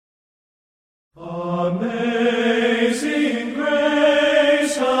Amazing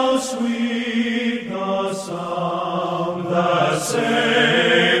grace, how sweet the sound that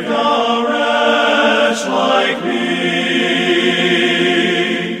saved a wretch like me.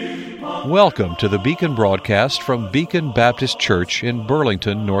 Welcome to the Beacon broadcast from Beacon Baptist Church in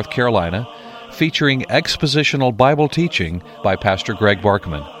Burlington, North Carolina, featuring expositional Bible teaching by Pastor Greg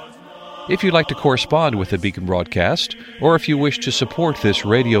Barkman. If you'd like to correspond with the Beacon broadcast, or if you wish to support this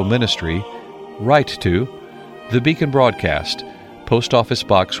radio ministry, write to the Beacon Broadcast, Post Office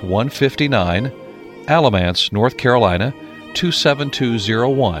Box 159, Alamance, North Carolina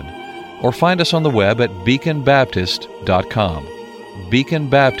 27201, or find us on the web at beaconbaptist.com.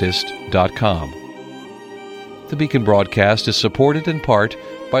 beaconbaptist.com. The Beacon broadcast is supported in part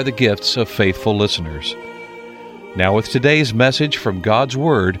by the gifts of faithful listeners. Now with today's message from God's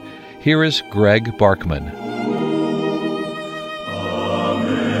Word, here is Greg Barkman.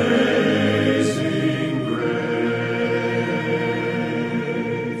 Amazing grace.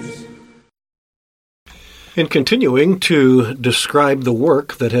 In continuing to describe the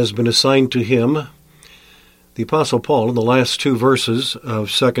work that has been assigned to him, the Apostle Paul, in the last two verses of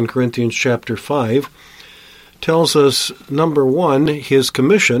 2 Corinthians chapter 5, tells us, number one, his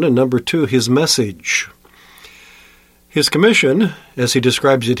commission, and number two, his message. His commission, as he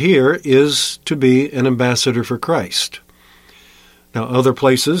describes it here, is to be an ambassador for Christ. Now, other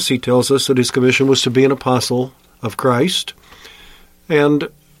places, he tells us that his commission was to be an apostle of Christ, and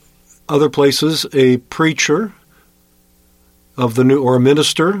other places, a preacher of the new, or a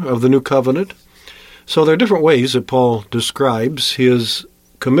minister of the new covenant. So there are different ways that Paul describes his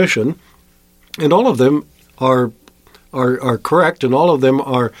commission, and all of them are correct, and all of them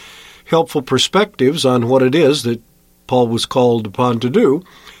are helpful perspectives on what it is that Paul was called upon to do,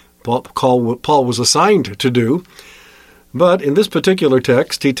 Paul was assigned to do. But in this particular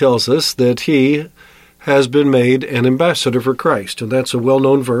text, he tells us that he has been made an ambassador for Christ, and that's a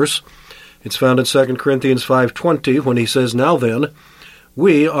well-known verse. It's found in 2 Corinthians 5:20 when he says, "Now then,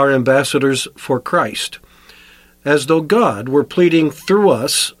 we are ambassadors for Christ. As though God were pleading through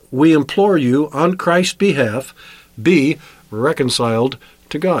us, we implore you on Christ's behalf, be reconciled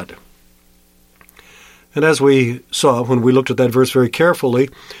to God." And as we saw when we looked at that verse very carefully,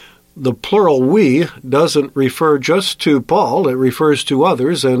 the plural we doesn't refer just to Paul, it refers to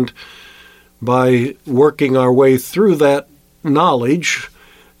others, and by working our way through that knowledge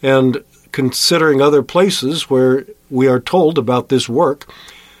and considering other places where we are told about this work,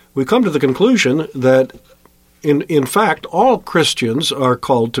 we come to the conclusion that in fact all Christians are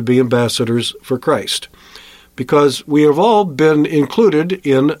called to be ambassadors for Christ, because we have all been included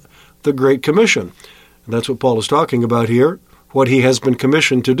in the Great Commission. And that's what Paul is talking about here, what he has been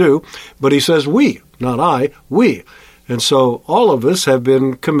commissioned to do. But he says we, not I, we. And so all of us have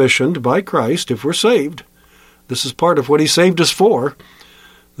been commissioned by Christ if we're saved. This is part of what he saved us for.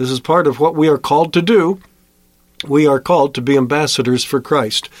 This is part of what we are called to do. We are called to be ambassadors for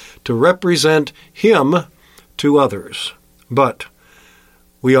Christ, to represent him to others. But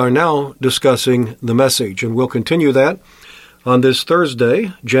we are now discussing the message, and we'll continue that on this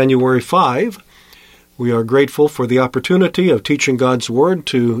Thursday, January 5. We are grateful for the opportunity of teaching God's Word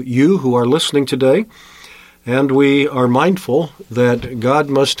to you who are listening today, and we are mindful that God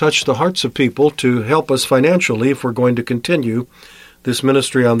must touch the hearts of people to help us financially if we're going to continue this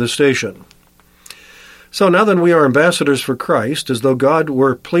ministry on this station. So now then, we are ambassadors for Christ, as though God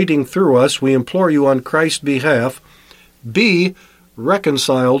were pleading through us, we implore you on Christ's behalf, be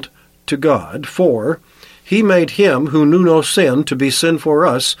reconciled to God, for he made him who knew no sin to be sin for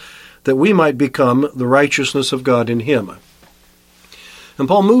us, that we might become the righteousness of God in him. And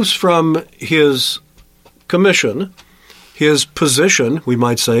Paul moves from his commission, his position, we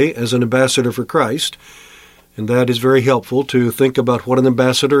might say, as an ambassador for Christ, and that is very helpful to think about what an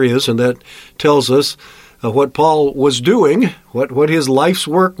ambassador is, and that tells us what Paul was doing, what his life's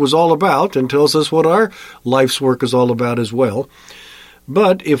work was all about, and tells us what our life's work is all about as well.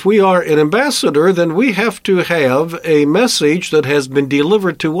 But if we are an ambassador, then we have to have a message that has been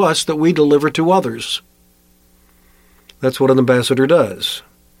delivered to us that we deliver to others. That's what an ambassador does.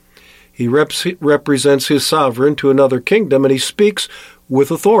 He represents his sovereign to another kingdom, and he speaks with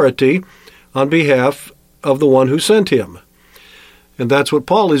authority on behalf of the one who sent him. And that's what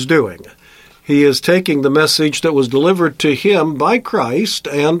Paul is doing. He is taking the message that was delivered to him by Christ,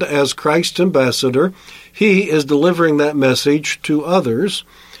 and as Christ's ambassador, he is delivering that message to others.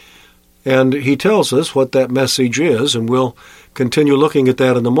 And he tells us what that message is, and we'll continue looking at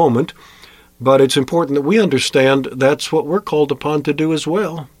that in a moment. But it's important that we understand that's what we're called upon to do as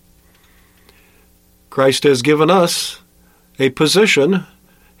well. Christ has given us a position.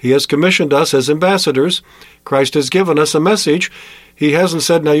 He has commissioned us as ambassadors. Christ has given us a message. He hasn't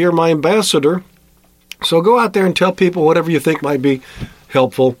said, now you're my ambassador, so go out there and tell people whatever you think might be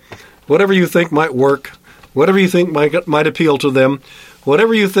helpful, whatever you think might work, whatever you think might appeal to them,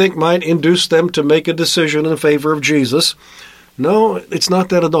 whatever you think might induce them to make a decision in favor of Jesus. No, it's not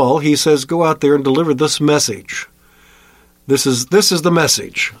that at all. He says, go out there and deliver this message. This is the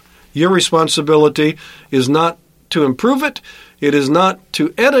message. Your responsibility is not to improve it. It is not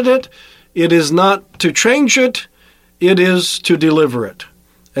to edit it. It is not to change it. It is to deliver it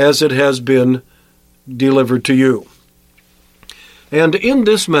as it has been delivered to you. And in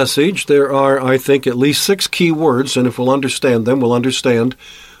this message, there are, I think, at least 6 key words, and if we'll understand them, we'll understand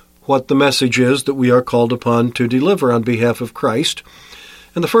what the message is that we are called upon to deliver on behalf of Christ.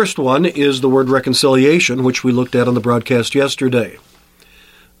 And the first one is the word reconciliation, which we looked at on the broadcast yesterday.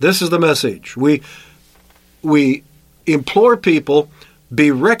 This is the message. We implore people,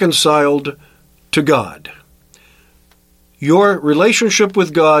 be reconciled to God. Your relationship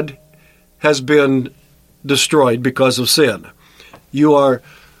with God has been destroyed because of sin. You are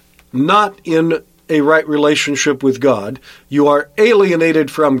not in a right relationship with God. You are alienated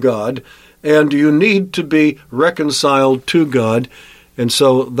from God, and you need to be reconciled to God. And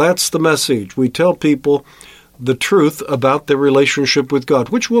so that's the message. We tell people the truth about their relationship with God,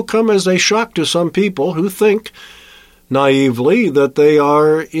 which will come as a shock to some people who think naively that they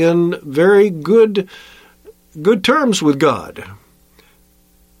are in very good terms with God.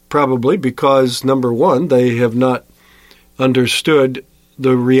 Probably because, number one, they have not understood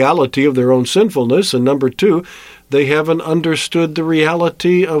the reality of their own sinfulness, and number two, they haven't understood the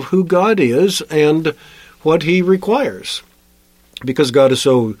reality of who God is and what He requires. Because God is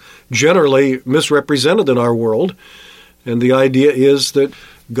so generally misrepresented in our world, and the idea is that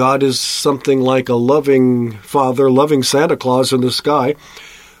God is something like a loving Father, loving Santa Claus in the sky,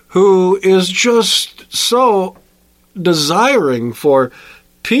 who is just so desiring for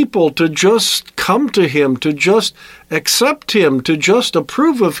people to just come to Him, to just accept Him, to just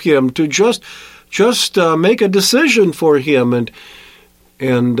approve of Him, to just make a decision for Him,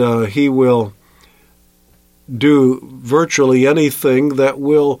 and He will do virtually anything that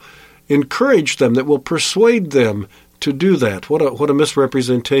will encourage them, that will persuade them to do that. What a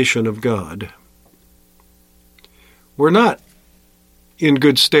misrepresentation of God. We're not in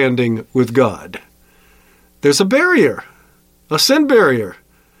good standing with God. There's a barrier, a sin barrier,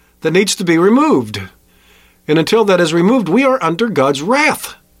 that needs to be removed. And until that is removed, we are under God's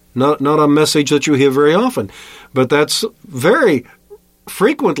wrath. Not a message that you hear very often, but that's very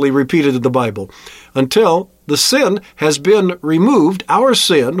frequently repeated in the Bible. Until the sin has been removed, our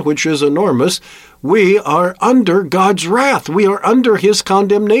sin, which is enormous, we are under God's wrath. We are under His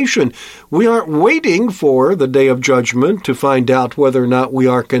condemnation. We aren't waiting for the day of judgment to find out whether or not we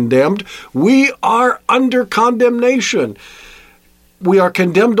are condemned. We are under condemnation. We are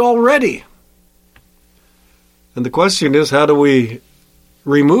condemned already. And the question is, how do we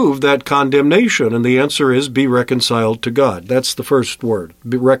remove that condemnation? And the answer is, be reconciled to God. That's the first word,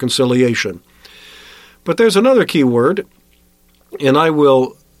 reconciliation. But there's another key word, and I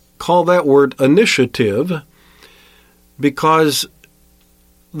will call that word initiative, because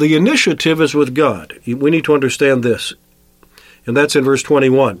the initiative is with God. We need to understand this, and that's in verse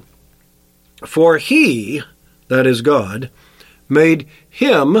 21. For He, that is God, made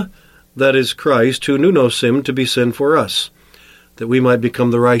Him, that is Christ, who knew no sin, to be sin for us, that we might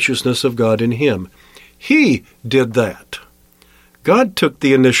become the righteousness of God in Him. He did that. God took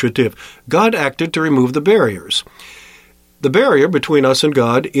the initiative. God acted to remove the barriers. The barrier between us and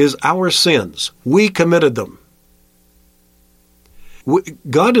God is our sins. We committed them.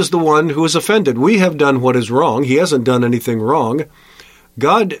 God is the one who is offended. We have done what is wrong. He hasn't done anything wrong.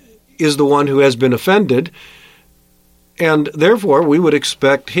 God is the one who has been offended, and therefore we would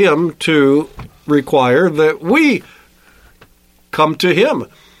expect Him to require that we come to Him.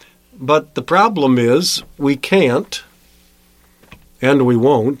 But the problem is we can't, and we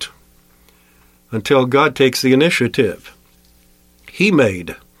won't, until God takes the initiative. He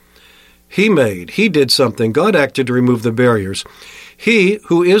did something. God acted to remove the barriers. He,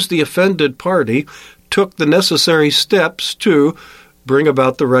 who is the offended party, took the necessary steps to bring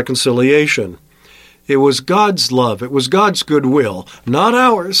about the reconciliation. It was God's love. It was God's goodwill, not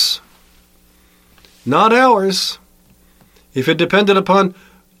ours. Not ours. If it depended upon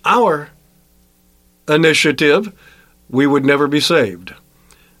our initiative, we would never be saved.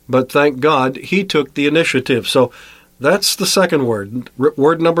 But thank God, He took the initiative. So that's the second word.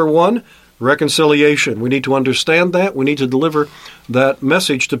 Word number 1, reconciliation. We need to understand that. We need to deliver that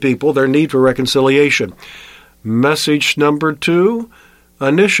message to people, their need for reconciliation. Message number 2,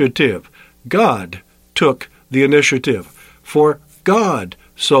 initiative. God took the initiative. For God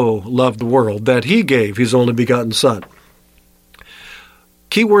so loved the world that he gave his only begotten Son.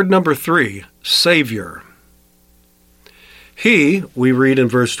 Keyword number 3, Savior. He, we read in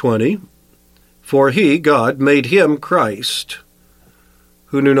verse 20, for he, God, made him Christ,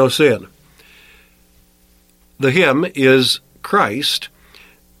 who knew no sin. The him is Christ,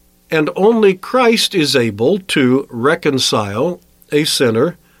 and only Christ is able to reconcile a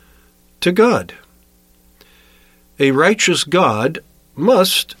sinner to God. A righteous God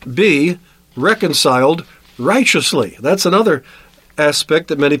must be reconciled righteously. That's another aspect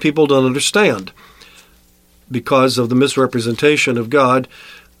that many people don't understand. Because of the misrepresentation of God,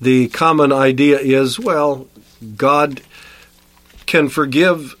 the common idea is, well, God can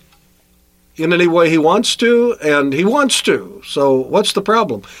forgive in any way he wants to, and he wants to. So what's the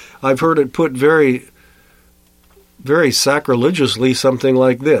problem? I've heard it put very, very sacrilegiously, something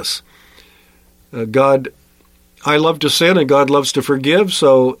like this. I love to sin and God loves to forgive,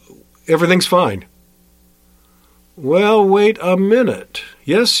 so everything's fine. Well, wait a minute.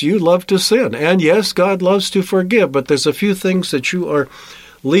 Yes, you love to sin, and yes, God loves to forgive, but there's a few things that you are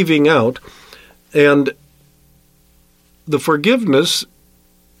leaving out, and the forgiveness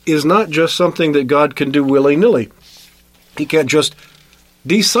is not just something that God can do willy-nilly. He can't just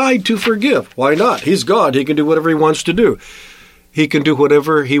decide to forgive. Why not? He's God. He can do whatever he wants to do. He can do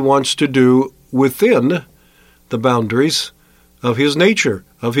whatever he wants to do within the boundaries of his nature,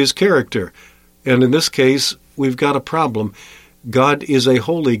 of his character. And in this case, we've got a problem. God is a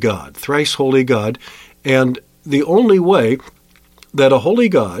holy God, thrice holy God, and the only way that a holy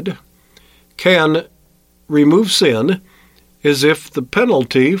God can remove sin is if the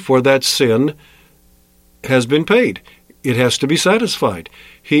penalty for that sin has been paid. It has to be satisfied.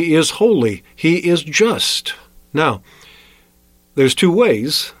 He is holy. He is just. Now, there's two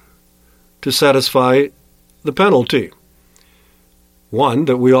ways to satisfy the penalty. One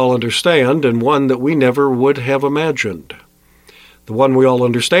that we all understand and one that we never would have imagined. The one we all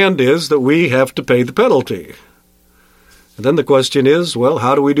understand is that we have to pay the penalty. And then the question is, well,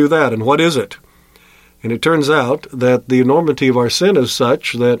 how do we do that, and what is it? And it turns out that the enormity of our sin is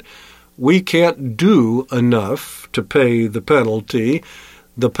such that we can't do enough to pay the penalty.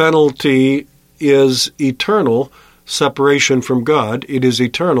 The penalty is eternal separation from God. It is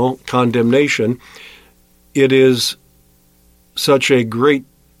eternal condemnation. It is such a great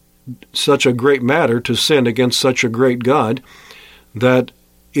matter to sin against such a great God that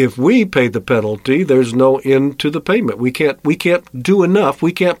if we pay the penalty, there's no end to the payment. We can't do enough.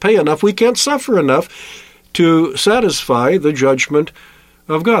 We can't pay enough. We can't suffer enough to satisfy the judgment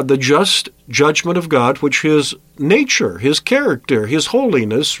of God, the just judgment of God, which his nature, his character, his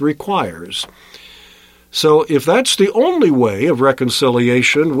holiness requires. So if that's the only way of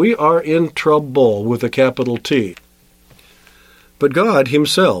reconciliation, we are in trouble with a capital T. But God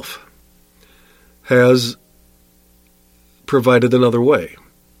himself has provided another way.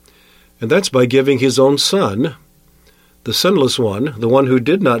 And that's by giving his own Son, the sinless one, the one who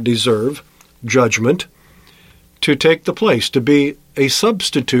did not deserve judgment, to take the place, to be a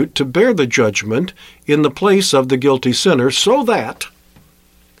substitute, to bear the judgment in the place of the guilty sinner, so that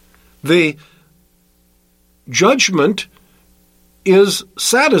the judgment is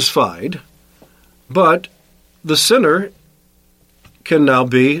satisfied, but the sinner can now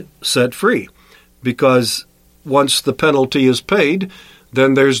be set free, because once the penalty is paid,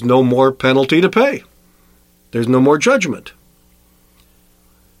 then there's no more penalty to pay. There's no more judgment.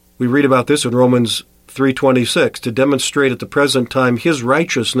 We read about this in Romans 3:26, to demonstrate at the present time his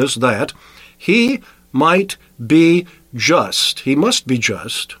righteousness, that he might be just. He must be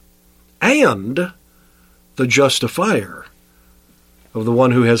just, and the justifier of the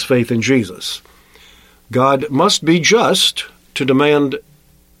one who has faith in Jesus. God must be just to demand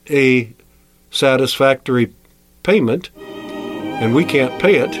a satisfactory payment, and we can't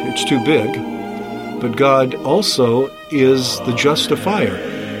pay it. It's too big. But God also is the justifier.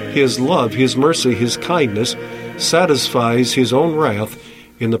 His love, his mercy, his kindness satisfies his own wrath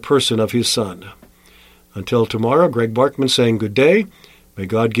in the person of his Son. Until tomorrow, Greg Barkman saying good day. May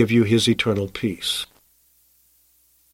God give you his eternal peace.